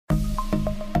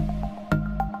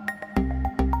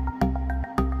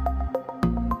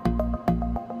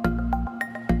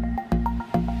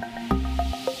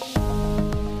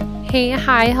Hey,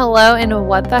 hi, hello, and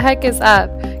what the heck is up?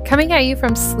 Coming at you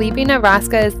from Sleepy,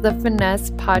 Nebraska is the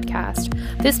Finesse Podcast.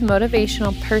 This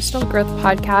motivational personal growth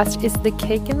podcast is the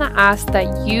kick in the ass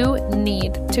that you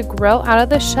need to grow out of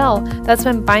the shell that's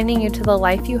been binding you to the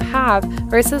life you have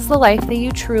versus the life that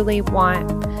you truly want.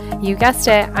 You guessed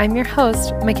it, I'm your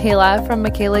host, Michaela from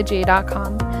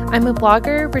MichaelaJ.com. I'm a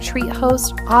blogger, retreat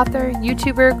host, author,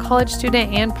 YouTuber, college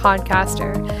student, and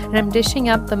podcaster, and I'm dishing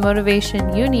up the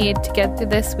motivation you need to get through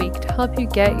this week to help you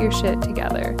get your shit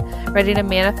together. Ready to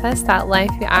manifest that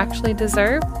life you actually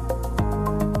deserve?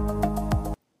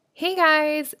 Hey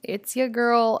guys, it's your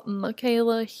girl,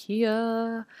 Michaela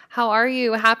here. How are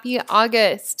you? Happy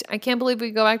August. I can't believe we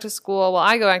go back to school. Well,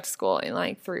 I go back to school in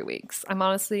like 3 weeks. I'm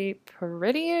honestly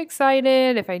pretty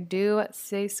excited, if I do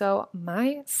say so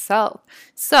myself.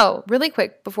 So really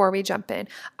quick before we jump in,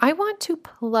 I want to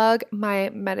plug my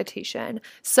meditation.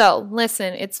 So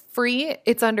listen, it's free.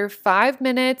 It's under 5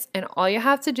 minutes and all you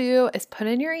have to do is put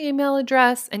in your email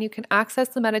address and you can access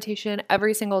the meditation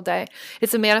every single day.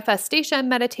 It's a manifestation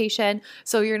meditation.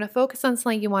 So you're going to focus on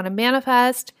something you want to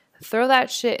manifest, throw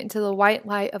that shit into the white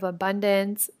light of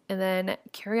abundance, and then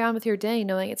carry on with your day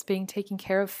knowing it's being taken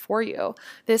care of for you.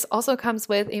 This also comes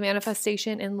with a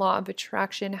manifestation and law of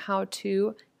attraction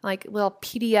how-to like little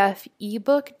PDF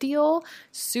ebook deal.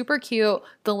 Super cute.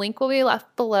 The link will be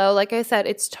left below. Like I said,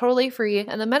 it's totally free.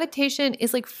 And the meditation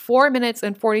is like 4 minutes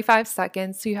and 45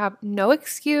 seconds. So you have no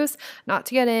excuse not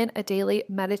to get in a daily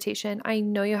meditation. I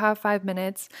know you have 5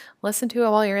 minutes. Listen to it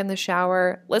while you're in the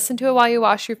shower. Listen to it while you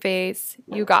wash your face.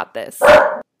 You got this.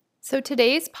 So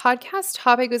today's podcast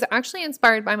topic was actually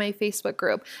inspired by my Facebook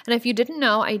group. And if you didn't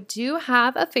know, I do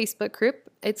have a Facebook group.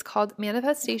 It's called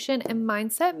Manifestation and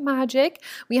Mindset Magic.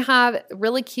 We have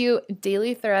really cute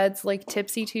daily threads like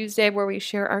Tipsy Tuesday where we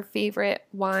share our favorite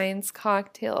wines,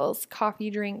 cocktails,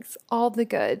 coffee drinks, all the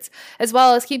goods, as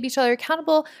well as keep each other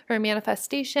accountable for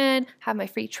manifestation, have my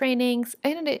free trainings,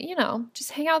 and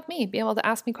just hang out with me, be able to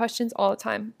ask me questions all the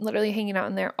time, literally hanging out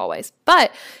in there always.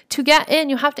 But to get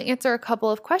in, you have to answer a couple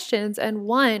of questions. And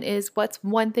one is, what's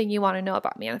one thing you want to know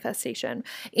about manifestation?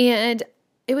 And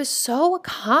it was so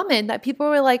common that people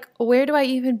were like, where do I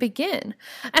even begin?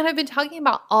 And I've been talking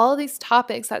about all of these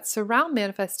topics that surround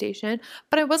manifestation,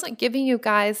 but I wasn't giving you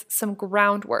guys some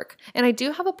groundwork. And I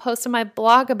do have a post on my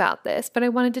blog about this, but I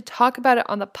wanted to talk about it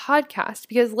on the podcast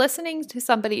because listening to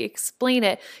somebody explain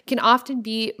it can often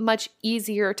be much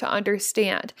easier to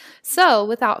understand. So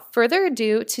without further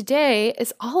ado, today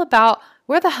is all about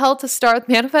where the hell to start with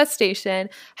manifestation.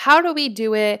 How do we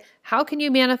do it? How can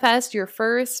you manifest your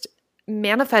first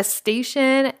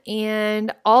manifestation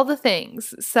and all the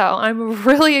things? So I'm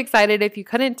really excited. If you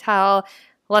couldn't tell,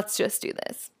 let's just do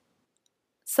this.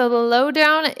 So the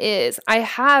lowdown is I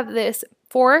have this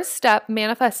 4-step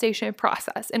manifestation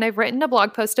process, and I've written a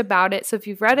blog post about it. So if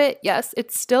you've read it, yes,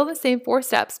 it's still the same 4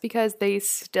 steps because they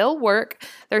still work.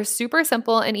 They're super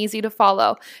simple and easy to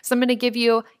follow. So I'm going to give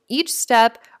you each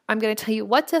step. I'm going to tell you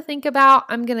what to think about.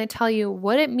 I'm going to tell you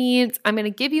what it means. I'm going to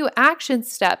give you action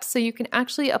steps so you can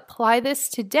actually apply this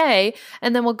today,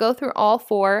 and then we'll go through all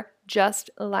 4 just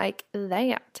like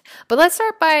that. But let's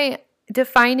start by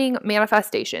defining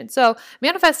manifestation. So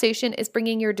manifestation is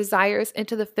bringing your desires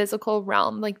into the physical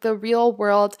realm, like the real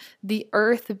world, the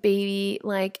earth, baby,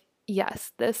 like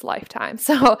yes, this lifetime.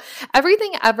 So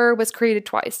everything ever was created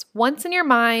twice, once in your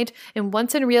mind and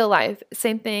once in real life.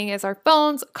 Same thing as our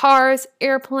phones, cars,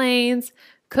 airplanes,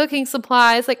 cooking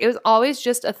supplies. Like it was always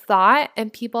just a thought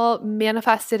and people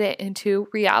manifested it into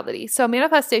reality. So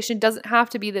manifestation doesn't have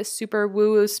to be this super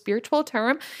woo-woo spiritual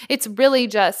term. It's really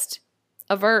just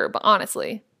a verb,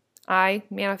 honestly. I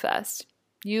manifest.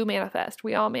 You manifest.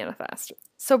 We all manifest.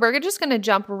 So we're just going to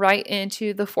jump right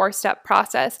into the 4-step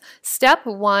process. Step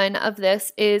 1 of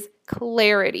this is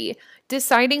clarity,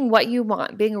 deciding what you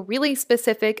want, being really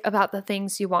specific about the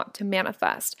things you want to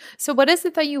manifest. So what is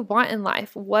it that you want in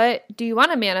life? What do you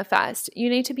want to manifest? You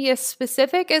need to be as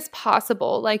specific as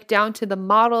possible, like down to the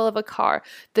model of a car,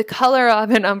 the color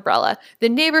of an umbrella, the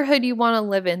neighborhood you want to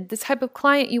live in, the type of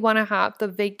client you want to have, the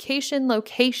vacation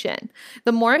location.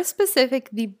 The more specific,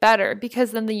 the better,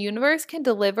 because then the universe can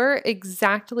deliver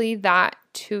exactly that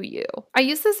to you. I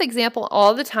use this example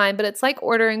all the time, but it's like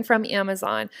ordering from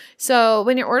Amazon. So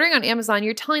when you're ordering on Amazon,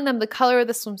 you're telling them the color of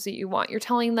the swimsuit you want. You're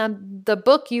telling them the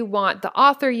book you want, the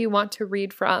author you want to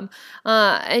read from.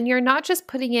 And you're not just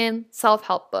putting in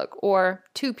self-help book or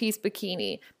 2-piece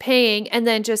bikini, paying, and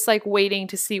then just like waiting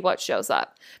to see what shows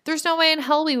up. There's no way in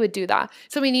hell we would do that.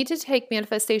 So we need to take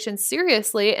manifestation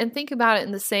seriously and think about it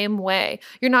in the same way.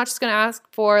 You're not just going to ask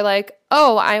for like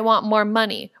oh, I want more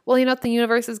money. Well, you know what the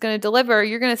universe is going to deliver?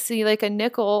 You're going to see like a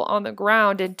nickel on the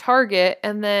ground in Target,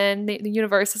 and then the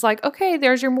universe is like, okay,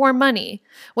 there's your more money.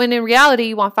 When in reality,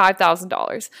 you want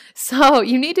 $5,000. So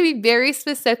you need to be very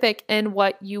specific in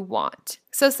what you want.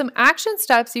 So some action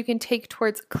steps you can take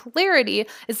towards clarity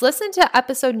is listen to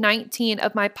episode 19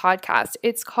 of my podcast.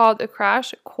 It's called The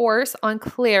Crash Course on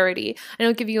Clarity. And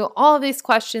it'll give you all of these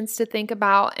questions to think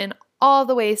about and all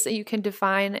the ways that you can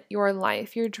define your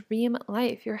life, your dream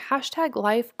life, your hashtag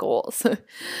life goals.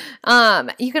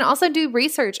 You can also do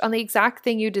research on the exact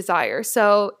thing you desire.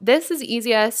 So this is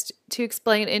easiest to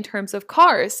explain in terms of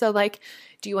cars. So like,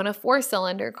 do you want a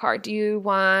 4-cylinder car? Do you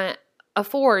want a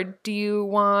Ford? Do you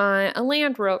want a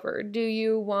Land Rover? Do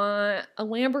you want a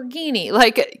Lamborghini?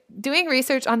 Like doing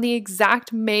research on the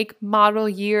exact make, model,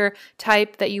 year,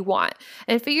 type that you want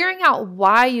and figuring out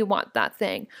why you want that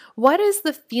thing. What is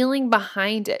the feeling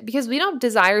behind it? Because we don't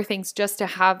desire things just to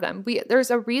have them.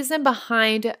 There's a reason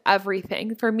behind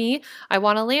everything. For me, I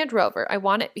want a Land Rover. I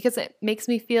want it because it makes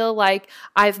me feel like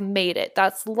I've made it.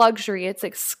 That's luxury. It's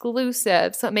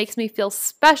exclusive. So it makes me feel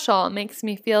special. It makes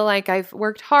me feel like I've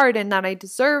worked hard and that I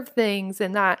deserve things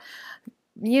and that,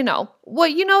 you know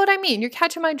what I mean. You're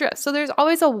catching my drift. So there's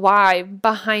always a why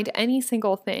behind any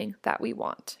single thing that we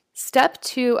want. Step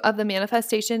 2 of the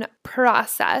manifestation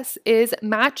process is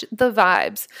match the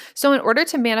vibes. So in order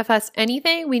to manifest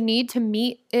anything, we need to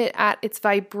meet it at its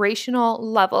vibrational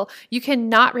level. You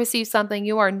cannot receive something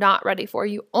you are not ready for.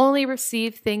 You only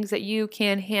receive things that you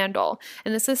can handle.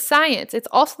 And this is science. It's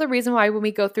also the reason why when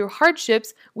we go through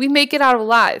hardships, we make it out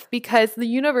alive because the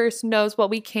universe knows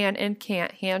what we can and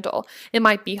can't handle. It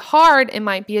might be hard. It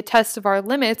might be a test of our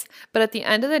limits. But at the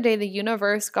end of the day, the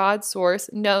universe, God, source,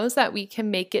 knows that we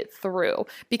can make it through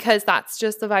because that's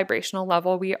just the vibrational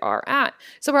level we are at.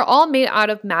 So we're all made out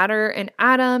of matter and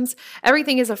atoms.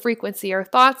 Everything is a frequency. Our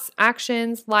thoughts,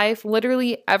 actions, life,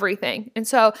 literally everything. And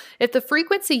so if the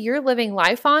frequency you're living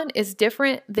life on is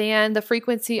different than the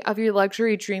frequency of your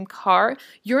luxury dream car,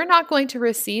 you're not going to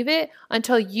receive it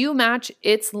until you match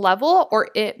its level or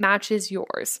it matches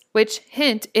yours, which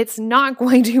hint, it's not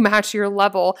going to match your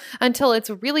level until it's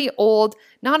really old,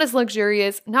 not as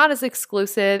luxurious, not as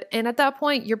exclusive. And at that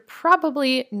point, you're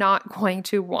probably not going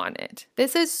to want it.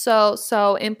 This is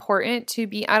so important to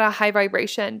be at a high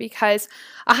vibration because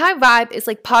a high vibe is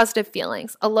like positive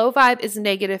feelings. A low vibe is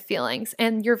negative feelings.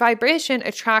 And your vibration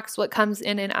attracts what comes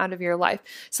in and out of your life.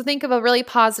 So think of a really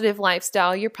positive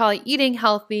lifestyle. You're probably eating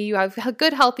healthy. You have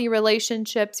good, healthy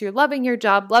relationships. You're loving your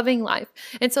job, loving life.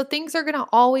 And so things are going to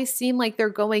always seem like they're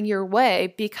going your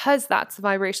way because that's the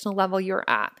vibrational level you're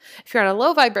at. If you're at a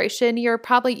low vibration, you're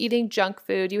probably eating junk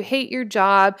food. You hate your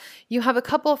job. You have a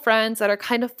couple of friends that are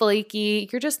kind of flaky.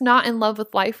 You're just not in love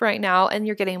with life right now and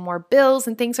you're getting more bills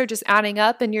and things are just adding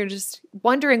up and you're just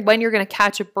wondering when you're going to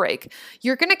catch a break.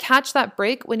 You're going to catch that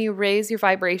break when you raise your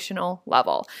vibrational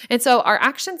level. And so our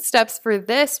action steps for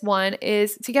this one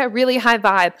is to get really high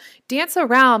vibe. Dance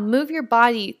around, move your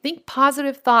body, think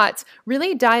positive thoughts,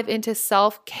 really dive into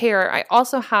self-care. I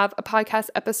also have a podcast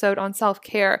episode on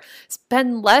self-care.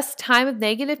 Spend less time with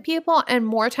negative people and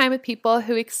more time with people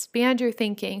who expand your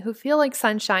thinking, who feel like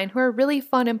sunshine, who are really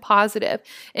fun and positive,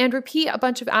 and repeat a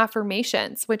bunch of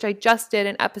affirmations, which I just did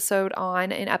an episode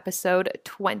on in episode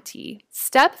 20.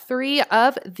 Step 3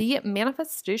 of the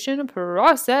manifestation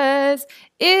process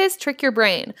is trick your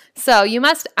brain. So you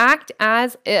must act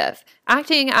as if.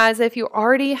 Acting as if you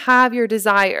already have your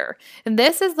desire. And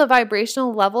this is the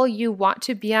vibrational level you want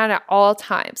to be at all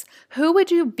times. Who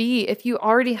would you be if you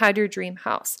already had your dream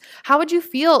house? How would you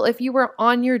feel if you were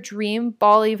on your dream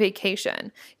Bali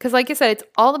vacation? Because like I said, it's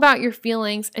all about your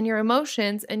feelings and your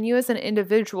emotions and you as an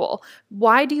individual.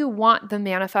 Why do you want the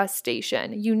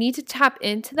manifestation? You need to tap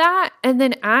into that and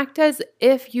then act as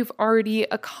if you've already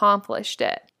accomplished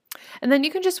it. And then you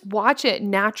can just watch it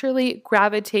naturally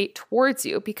gravitate towards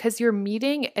you because you're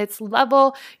meeting its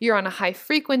level, you're on a high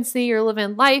frequency, you're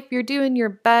living life, you're doing your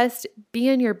best,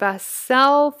 being your best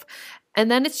self.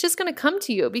 And then it's just going to come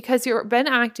to you because you've been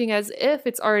acting as if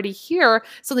it's already here.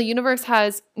 So the universe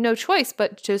has no choice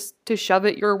but just to shove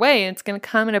it your way. And it's going to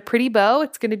come in a pretty bow.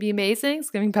 It's going to be amazing.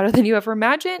 It's going to be better than you ever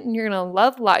imagined. And you're going to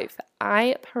love life.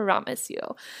 I promise you.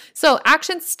 So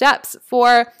action steps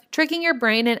for tricking your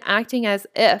brain and acting as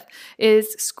if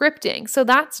is scripting. So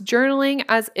that's journaling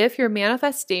as if your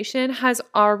manifestation has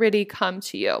already come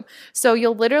to you. So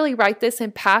you'll literally write this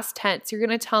in past tense. You're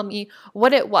going to tell me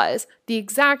what it was, the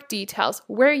exact details,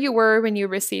 where you were when you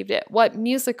received it, what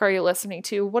music are you listening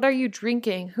to, what are you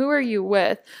drinking, who are you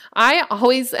with. I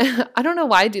always, I don't know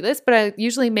why I do this, but I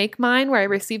usually make mine where I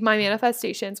receive my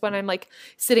manifestations when I'm like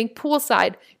sitting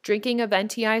poolside, drinking drinking a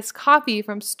venti iced coffee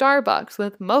from Starbucks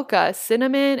with mocha,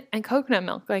 cinnamon, and coconut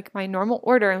milk, like my normal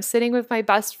order. I'm sitting with my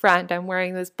best friend. I'm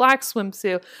wearing this black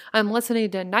swimsuit. I'm listening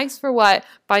to Nice for What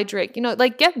by Drake.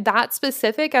 Like get that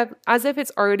specific as if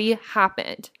it's already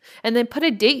happened. And then put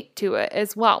a date to it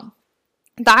as well.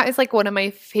 That is like one of my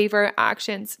favorite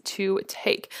actions to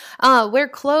take. Wear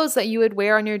clothes that you would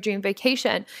wear on your dream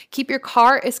vacation. Keep your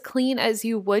car as clean as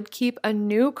you would keep a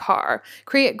new car.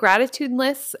 Create gratitude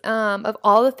lists of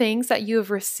all the things that you have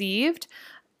received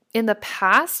in the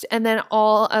past, and then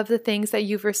all of the things that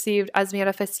you've received as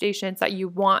manifestations that you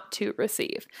want to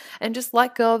receive. And just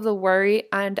let go of the worry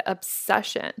and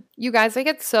obsession. You guys, I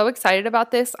get so excited about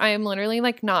this. I am literally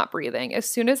like not breathing. As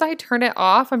soon as I turn it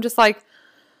off, I'm just like,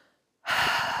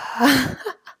 oh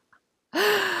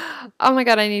my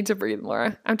God, I need to breathe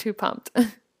more. I'm too pumped.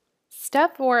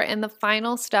 Step 4, and the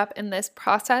final step in this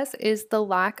process, is the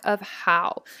lack of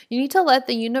how. You need to let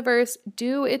the universe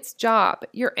do its job.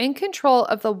 You're in control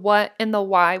of the what and the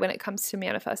why when it comes to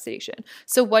manifestation.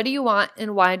 So what do you want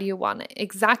and why do you want it?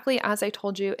 Exactly as I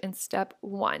told you in step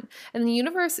 1. And the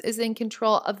universe is in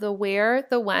control of the where,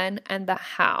 the when, and the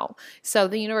how. So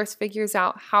the universe figures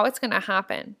out how it's going to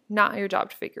happen, not your job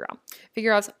to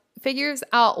figures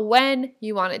out when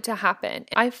you want it to happen.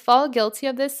 I fall guilty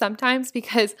of this sometimes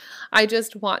because I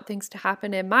just want things to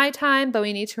happen in my time, but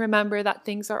we need to remember that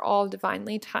things are all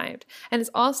divinely timed. And it's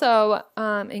also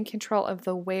in control of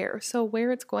the where, so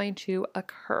where it's going to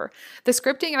occur. The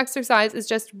scripting exercise is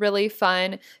just really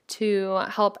fun to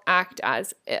help act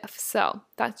as if. So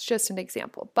that's just an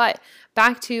example. But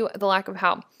back to the lack of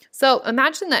how. So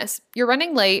imagine this. You're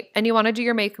running late and you want to do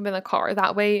your makeup in the car.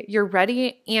 That way you're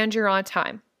ready and you're on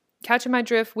time. Catching my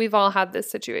drift? We've all had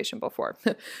this situation before.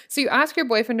 So you ask your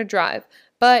boyfriend to drive,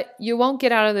 but you won't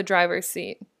get out of the driver's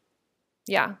seat.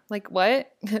 Yeah, like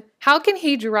what? How can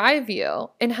he drive you?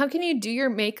 And how can you do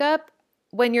your makeup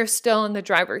when you're still in the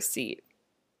driver's seat?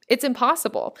 It's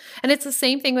impossible. And it's the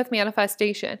same thing with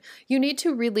manifestation. You need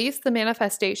to release the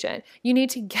manifestation. You need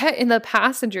to get in the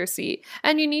passenger seat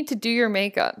and you need to do your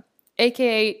makeup.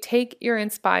 AKA take your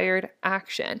inspired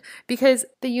action, because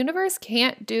the universe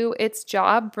can't do its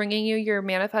job bringing you your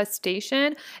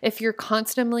manifestation if you're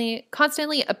constantly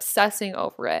obsessing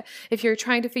over it. If you're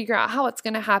trying to figure out how it's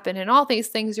going to happen and all these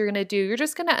things you're going to do, you're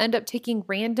just going to end up taking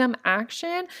random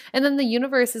action, and then the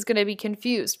universe is going to be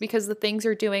confused because the things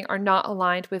you're doing are not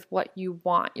aligned with what you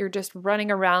want. You're just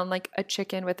running around like a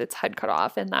chicken with its head cut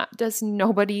off, and that does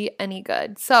nobody any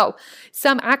good. So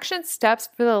some action steps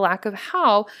for the lack of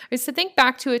how is to think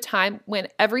back to a time when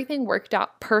everything worked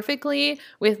out perfectly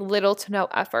with little to no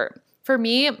effort. For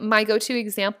me, my go-to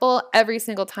example every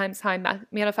single time is how I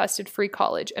manifested free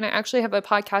college. And I actually have a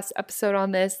podcast episode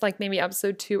on this, like maybe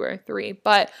episode 2 or 3,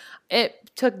 but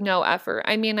it took no effort.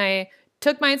 I mean, I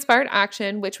took my inspired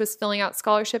action, which was filling out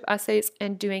scholarship essays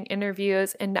and doing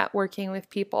interviews and networking with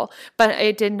people, but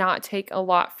it did not take a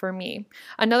lot for me.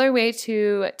 Another way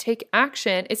to take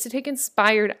action is to take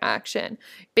inspired action.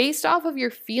 Based off of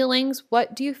your feelings,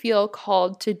 what do you feel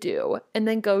called to do? And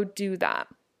then go do that.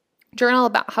 Journal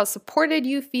about how supported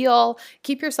you feel,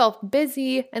 keep yourself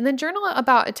busy, and then journal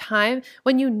about a time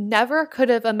when you never could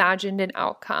have imagined an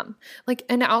outcome. Like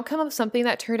an outcome of something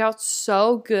that turned out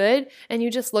so good, and you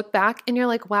just look back and you're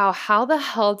like, wow, how the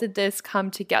hell did this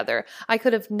come together? I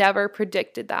could have never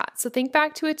predicted that. So think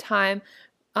back to a time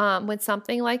when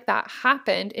something like that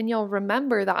happened, and you'll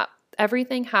remember that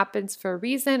everything happens for a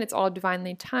reason. It's all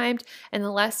divinely timed. And the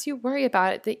less you worry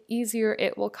about it, the easier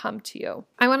it will come to you.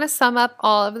 I want to sum up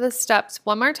all of the steps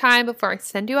one more time before I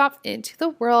send you off into the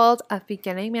world of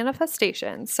beginning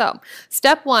manifestation. So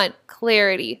step 1,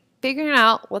 clarity. Figuring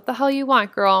out what the hell you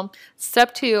want, girl.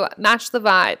 Step 2, match the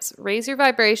vibes. Raise your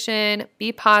vibration.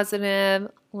 Be positive.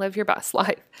 Live your best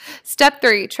life. Step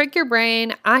 3, trick your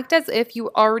brain. Act as if you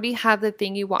already have the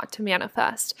thing you want to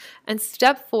manifest. And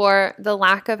step 4, the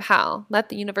lack of how. Let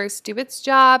the universe do its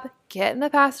job. Get in the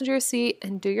passenger seat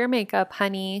and do your makeup,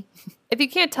 honey. If you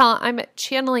can't tell, I'm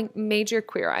channeling major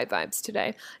Queer Eye vibes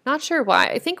today. Not sure why.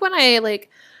 I think when I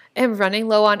am running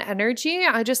low on energy,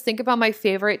 I just think about my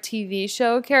favorite TV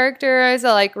show characters,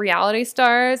 like reality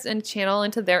stars, and channel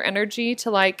into their energy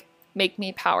to make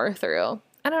me power through.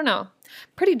 I don't know.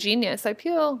 Pretty genius. I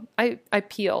feel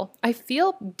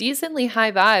decently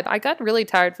high vibe. I got really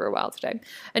tired for a while today,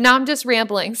 and now I'm just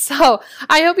rambling. So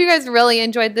I hope you guys really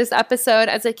enjoyed this episode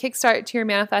as a kickstart to your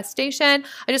manifestation.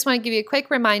 I just want to give you a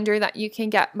quick reminder that you can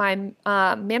get my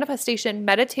manifestation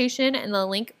meditation in the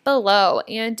link below,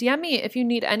 and DM me if you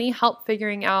need any help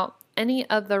figuring out any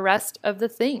of the rest of the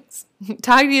things.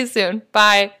 Talk to you soon.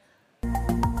 Bye.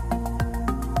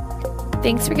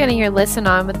 Thanks for getting your listen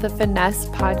on with the Finesse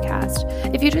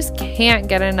podcast. If you just can't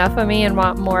get enough of me and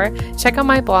want more, check out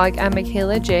my blog at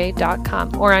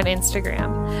michaelaj.com or on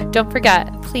Instagram. Don't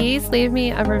forget, please leave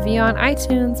me a review on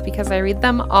iTunes because I read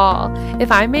them all.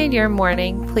 If I made your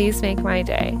morning, please make my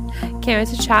day. Can't wait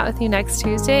to chat with you next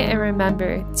Tuesday, and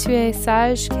remember, tu es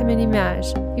sage comme une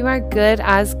image. You are good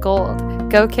as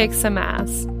gold. Go kick some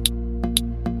ass.